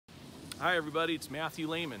Hi everybody, it's Matthew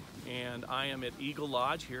Lehman, and I am at Eagle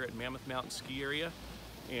Lodge here at Mammoth Mountain Ski Area.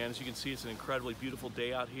 And as you can see, it's an incredibly beautiful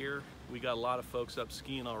day out here. We got a lot of folks up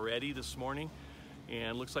skiing already this morning,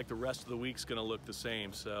 and looks like the rest of the week's gonna look the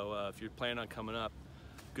same. So if you're planning on coming up,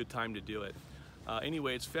 good time to do it.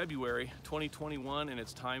 Anyway, it's February 2021, and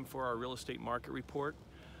it's time for our real estate market report.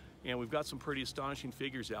 And we've got some pretty astonishing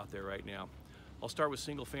figures out there right now. I'll start with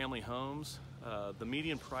single family homes. The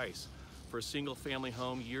median price for a single family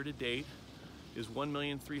home year to date is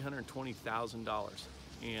 $1,320,000,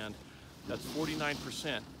 and that's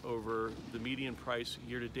 49% over the median price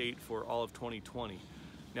year to date for all of 2020.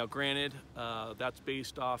 Now granted, that's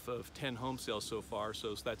based off of 10 home sales so far,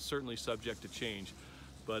 so that's certainly subject to change,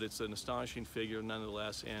 but it's an astonishing figure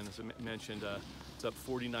nonetheless. And as I mentioned, it's up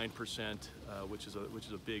 49%, which is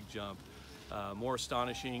a big jump. More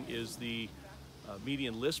astonishing is the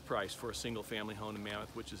median list price for a single family home in Mammoth,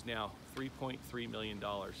 which is now $3.3 million.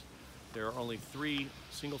 There are only 3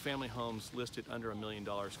 single family homes listed under $1 million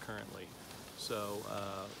currently. So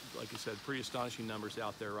like I said, pretty astonishing numbers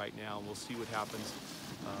out there right now, and we'll see what happens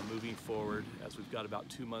moving forward as we've got about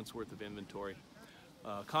 2 months worth of inventory.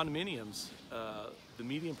 Condominiums, the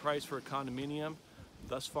median price for a condominium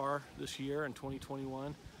thus far this year in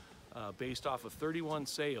 2021, based off of 31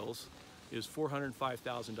 sales, is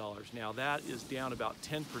 $405,000. Now that is down about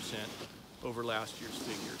 10% over last year's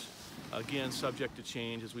figures. Again, subject to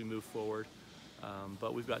change as we move forward,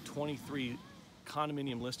 but we've got 23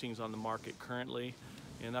 condominium listings on the market currently,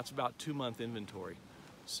 and that's about 2-month inventory.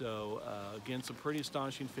 So again, some pretty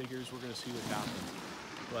astonishing figures. We're gonna see what happens.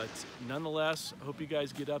 But nonetheless, I hope you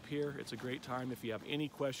guys get up here. It's a great time. If you have any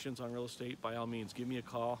questions on real estate, by all means, give me a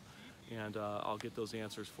call, and I'll get those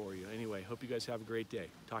answers for you. Anyway, hope you guys have a great day.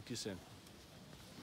 Talk to you soon.